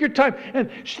you take your time? And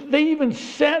they even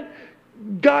sent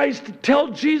guys to tell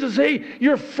Jesus, hey,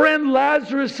 your friend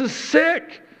Lazarus is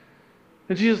sick.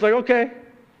 And Jesus is like, okay.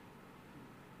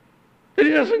 And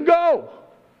he doesn't go.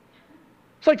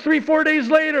 It's like 3-4 days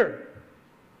later.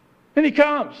 And he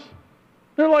comes.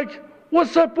 They're like,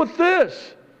 what's up with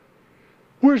this?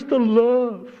 Where's the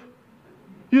love?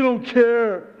 You don't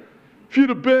care. If you'd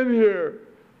have been here.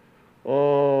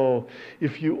 Oh,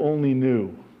 if you only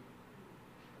knew.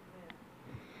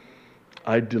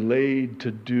 I delayed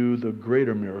to do the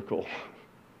greater miracle.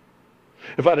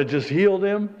 If I'd have just healed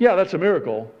him, yeah, that's a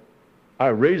miracle. I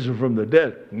raised him from the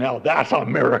dead. Now that's a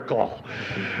miracle.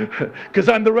 Because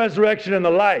I'm the resurrection and the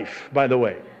life, by the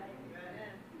way.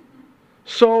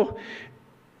 So,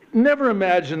 never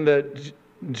imagine that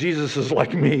Jesus is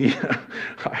like me.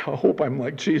 I hope I'm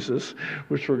like Jesus,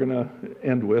 which we're going to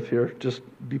end with here. Just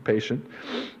be patient.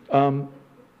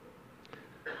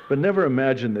 But never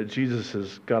imagine that Jesus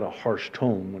has got a harsh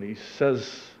tone when he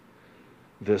says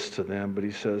this to them. But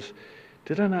he says,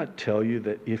 did I not tell you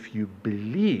that if you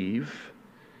believe,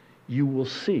 you will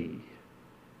see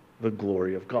the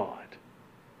glory of God?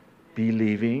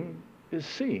 Believing is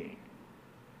seeing.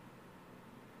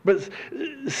 But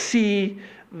see,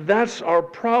 that's our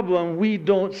problem. We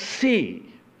don't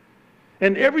see.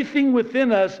 And everything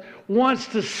within us wants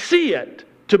to see it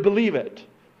to believe it.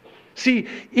 See,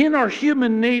 in our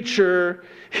human nature,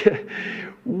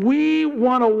 we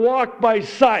want to walk by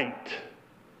sight.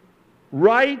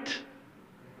 Right?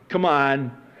 Come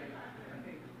on.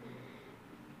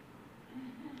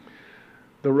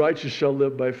 The righteous shall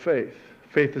live by faith.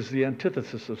 Faith is the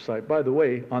antithesis of sight. By the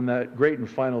way, on that great and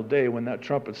final day when that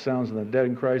trumpet sounds and the dead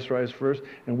in Christ rise first,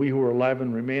 and we who are alive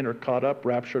and remain are caught up,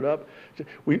 raptured up,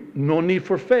 no need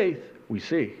for faith, we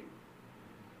see.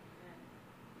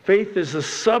 Faith is the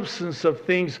substance of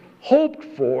things hoped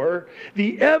for,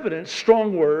 the evidence,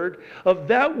 strong word, of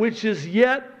that which is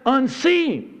yet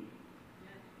unseen.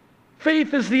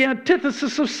 Faith is the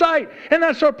antithesis of sight, and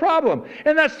that's our problem,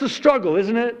 and that's the struggle,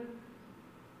 isn't it?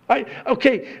 I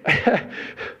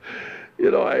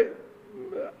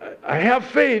have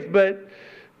faith, but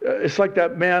it's like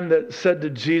that man that said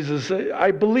to Jesus, I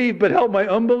believe, but help my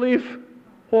unbelief.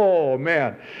 Oh,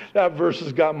 man, that verse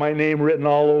has got my name written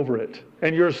all over it.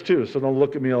 And yours too, so don't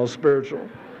look at me all spiritual.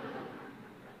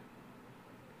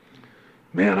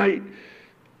 Man,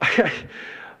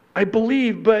 I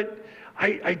believe, but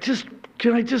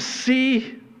can I just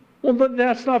see? Well,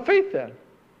 that's not faith then.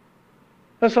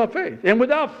 That's not faith. And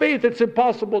without faith, it's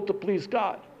impossible to please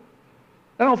God.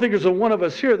 I don't think there's a one of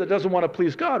us here that doesn't want to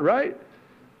please God, right?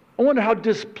 I wonder how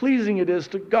displeasing it is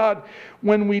to God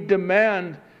when we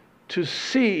demand to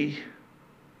see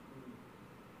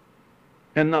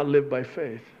and not live by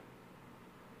faith.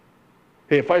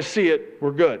 Hey, if I see it,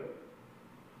 we're good.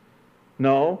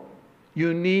 No,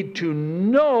 you need to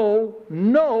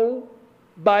know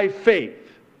by faith.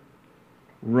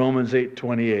 Romans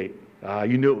 8:28.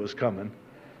 You knew it was coming.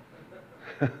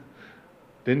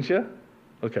 Didn't you?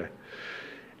 Okay.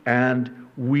 And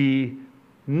we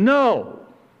know.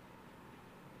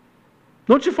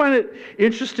 Don't you find it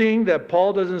interesting that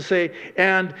Paul doesn't say,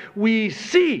 and we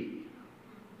see?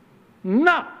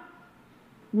 No.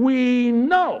 We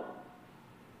know.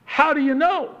 How do you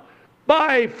know?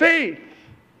 By faith.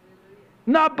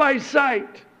 Not by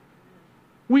sight.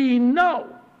 We know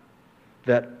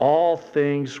that all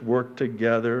things work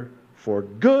together for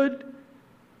good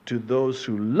to those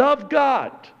who love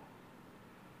God,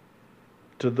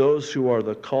 to those who are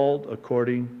the called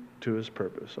according to his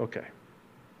purpose. Okay.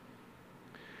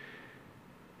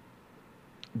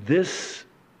 This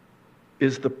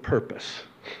is the purpose.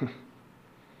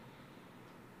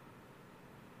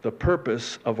 The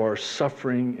purpose of our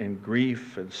suffering and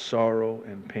grief and sorrow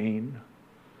and pain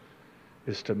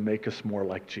is to make us more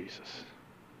like Jesus.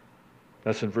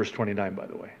 That's in verse 29, by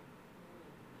the way.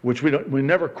 Which we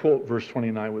never quote verse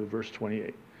 29 with verse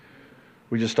 28.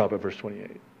 We just stop at verse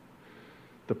 28.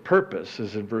 The purpose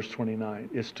is in verse 29,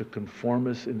 is to conform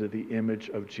us into the image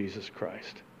of Jesus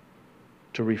Christ,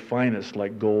 to refine us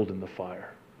like gold in the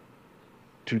fire,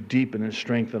 to deepen and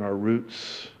strengthen our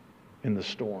roots in the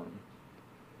storm,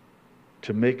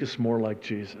 to make us more like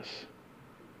Jesus.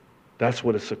 That's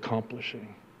what it's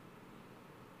accomplishing.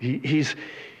 He's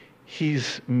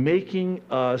making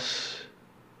us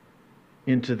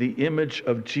into the image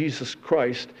of Jesus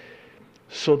Christ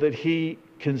so that he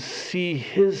can see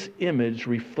his image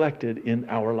reflected in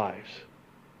our lives.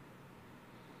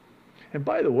 And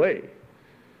by the way,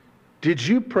 did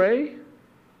you pray,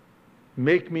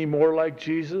 make me more like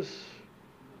Jesus?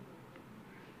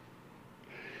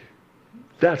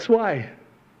 That's why.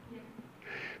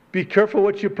 Be careful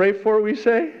what you pray for, we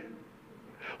say.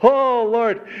 Oh,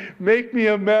 Lord, make me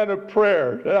a man of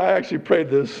prayer. I actually prayed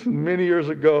this many years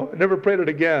ago. I never prayed it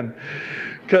again.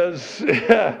 Because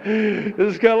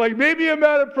it's kind of like, make me a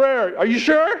man of prayer. Are you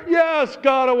sure? Yes,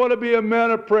 God, I want to be a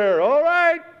man of prayer. All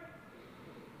right.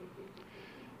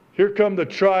 Here come the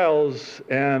trials,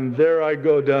 and there I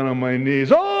go down on my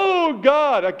knees. Oh,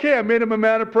 God, I can't. Made him a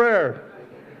man of prayer.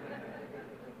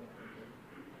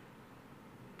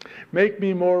 Make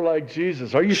me more like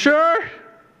Jesus. Are you sure?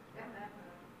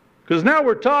 Because now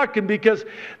we're talking, because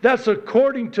that's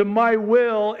according to my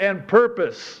will and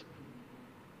purpose.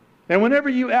 And whenever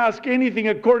you ask anything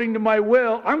according to my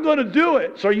will, I'm going to do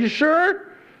it. So are you sure?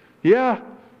 Yeah,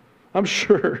 I'm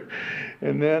sure.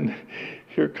 And then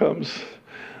here comes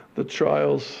the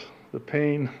trials, the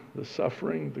pain, the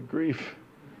suffering, the grief.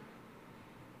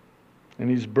 And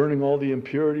he's burning all the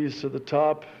impurities to the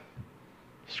top,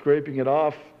 scraping it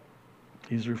off.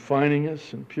 He's refining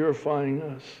us and purifying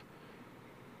us.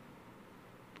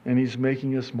 And he's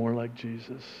making us more like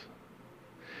Jesus.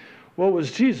 What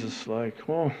was Jesus like?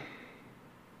 Well,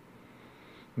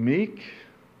 meek,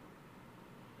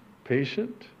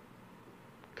 patient,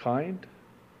 kind,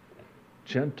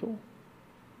 gentle,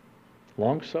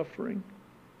 long-suffering.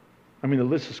 I mean, the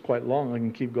list is quite long. I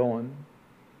can keep going.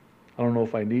 I don't know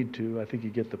if I need to. I think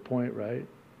you get the point, right?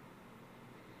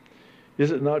 Is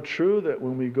it not true that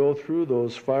when we go through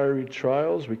those fiery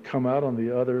trials, we come out on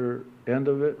the other end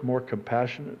of it more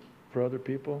compassionate for other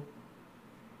people?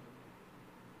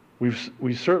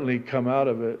 We certainly come out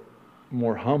of it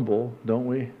more humble, don't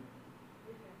we?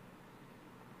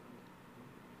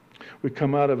 We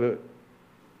come out of it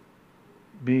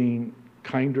being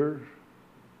kinder,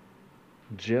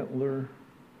 gentler,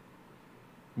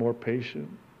 more patient.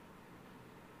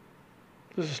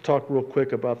 Let's just talk real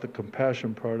quick about the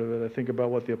compassion part of it. I think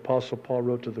about what the Apostle Paul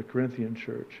wrote to the Corinthian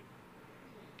church.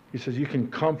 He says, you can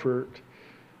comfort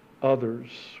others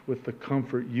with the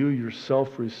comfort you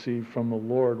yourself received from the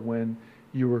Lord when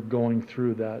you were going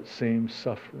through that same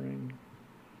suffering.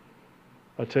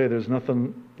 I tell you, there's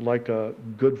nothing like a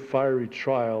good fiery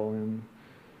trial in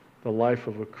the life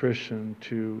of a Christian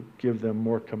to give them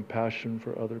more compassion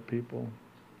for other people.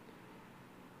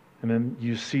 And then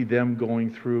you see them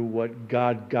going through what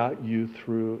God got you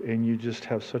through, and you just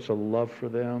have such a love for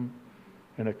them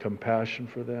and a compassion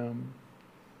for them.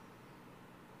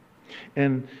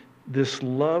 And this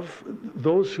love,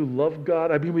 those who love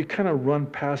God, I mean, we kind of run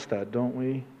past that, don't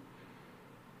we?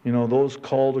 You know, those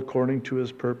called according to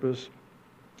His purpose.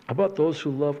 How about those who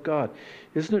love God?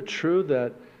 Isn't it true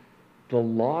that the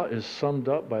law is summed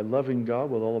up by loving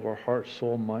God with all of our heart,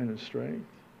 soul, mind, and strength?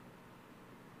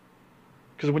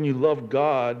 Because when you love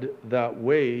God that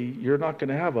way, you're not going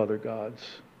to have other gods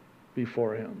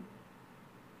before Him.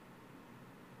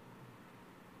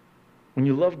 When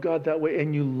you love God that way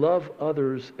and you love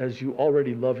others as you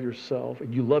already love yourself,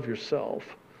 and you love yourself,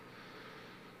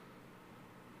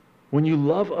 when you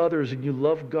love others and you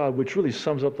love God, which really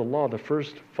sums up the law, the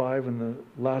first 5 and the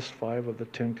last 5 of the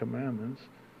 10 Commandments,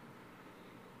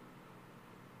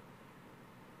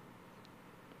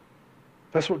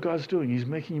 that's what God's doing. He's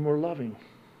making you more loving.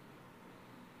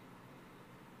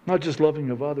 Not just loving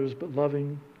of others, but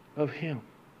loving of Him.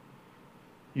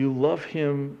 You love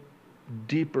Him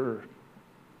deeper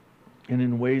and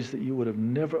in ways that you would have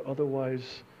never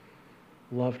otherwise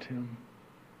loved Him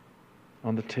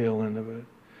on the tail end of it.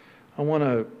 I want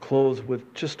to close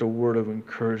with just a word of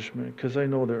encouragement, because I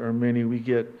know there are many. We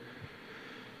get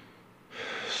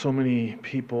so many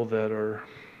people that are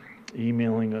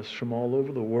emailing us from all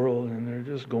over the world, and they're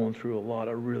just going through a lot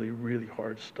of really, really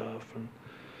hard stuff. And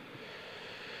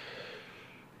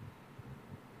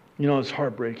you know, it's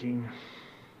heartbreaking,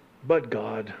 but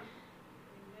God.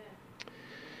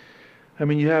 I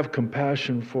mean, you have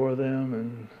compassion for them,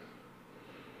 and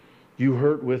you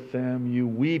hurt with them, you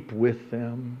weep with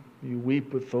them, you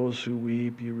weep with those who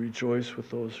weep, you rejoice with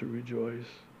those who rejoice.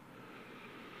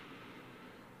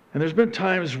 And there's been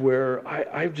times where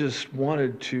I've just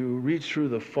wanted to reach through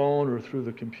the phone or through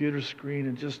the computer screen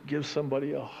and just give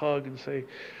somebody a hug and say,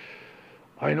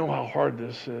 I know how hard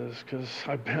this is, because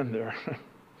I've been there.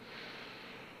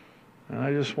 And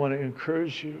I just want to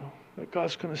encourage you that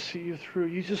God's going to see you through.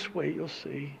 You just wait, you'll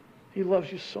see. He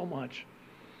loves you so much.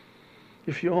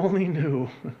 If you only knew.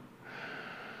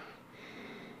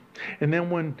 And then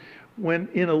when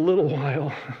in a little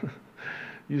while,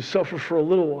 you suffer for a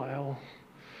little while,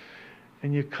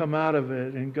 and you come out of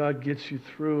it, and God gets you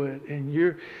through it, and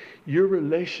your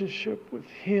relationship with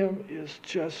Him is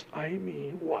just, I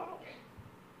mean, wow.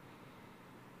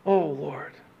 Oh,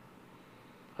 Lord,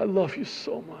 I love you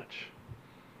so much.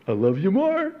 I love you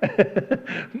more.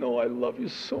 No, I love you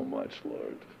so much,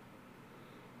 Lord.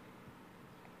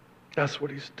 That's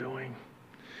what He's doing.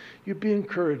 You be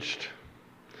encouraged.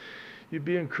 You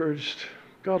be encouraged.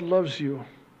 God loves you.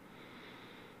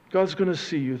 God's going to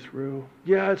see you through.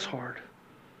 Yeah, it's hard.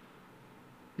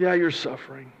 Yeah, you're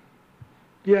suffering.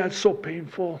 Yeah, it's so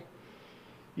painful.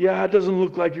 Yeah, it doesn't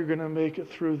look like you're going to make it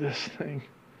through this thing.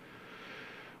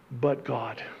 But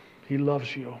God, He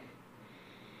loves you.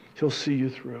 He'll see you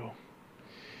through.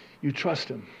 You trust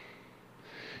Him.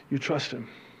 You trust Him.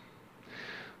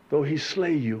 Though He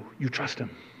slay you, you trust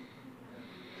Him.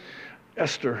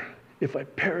 Esther, if I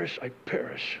perish, I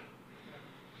perish.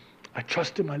 I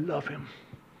trust Him, I love Him.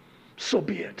 So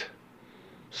be it.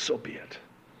 So be it.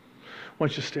 Why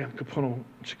don't you stand, Capuno? Why don't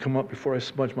you come up before I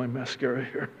smudge my mascara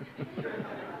here?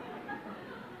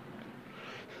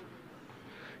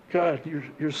 God,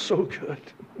 you're so good.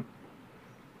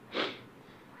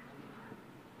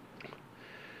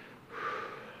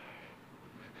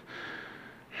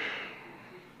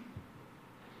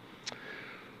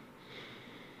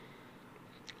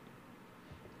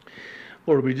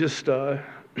 Lord, we just got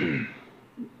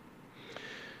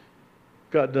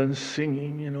done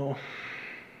singing, you know,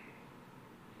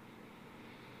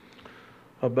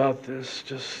 about this,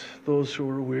 just those who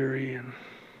are weary and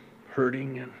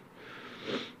hurting. And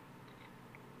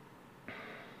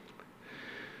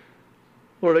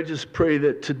Lord, I just pray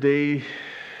that today,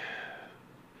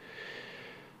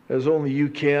 as only You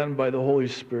can by the Holy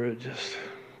Spirit, just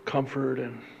comfort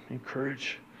and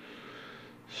encourage,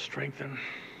 strengthen.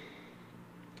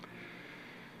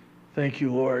 Thank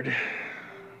You, Lord,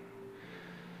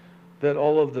 that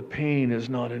all of the pain is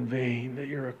not in vain, that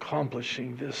You're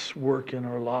accomplishing this work in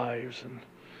our lives, and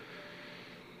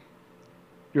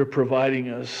You're providing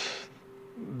us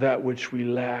that which we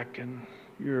lack, and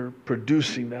You're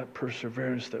producing that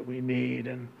perseverance that we need,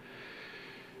 and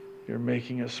You're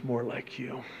making us more like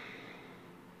You.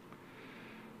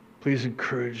 Please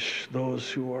encourage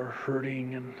those who are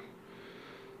hurting and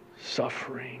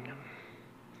suffering, and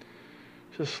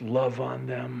just love on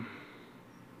them.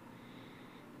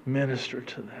 Minister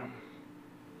to them.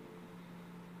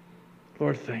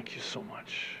 Lord, thank You so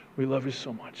much. We love You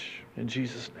so much. In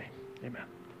Jesus' name, amen.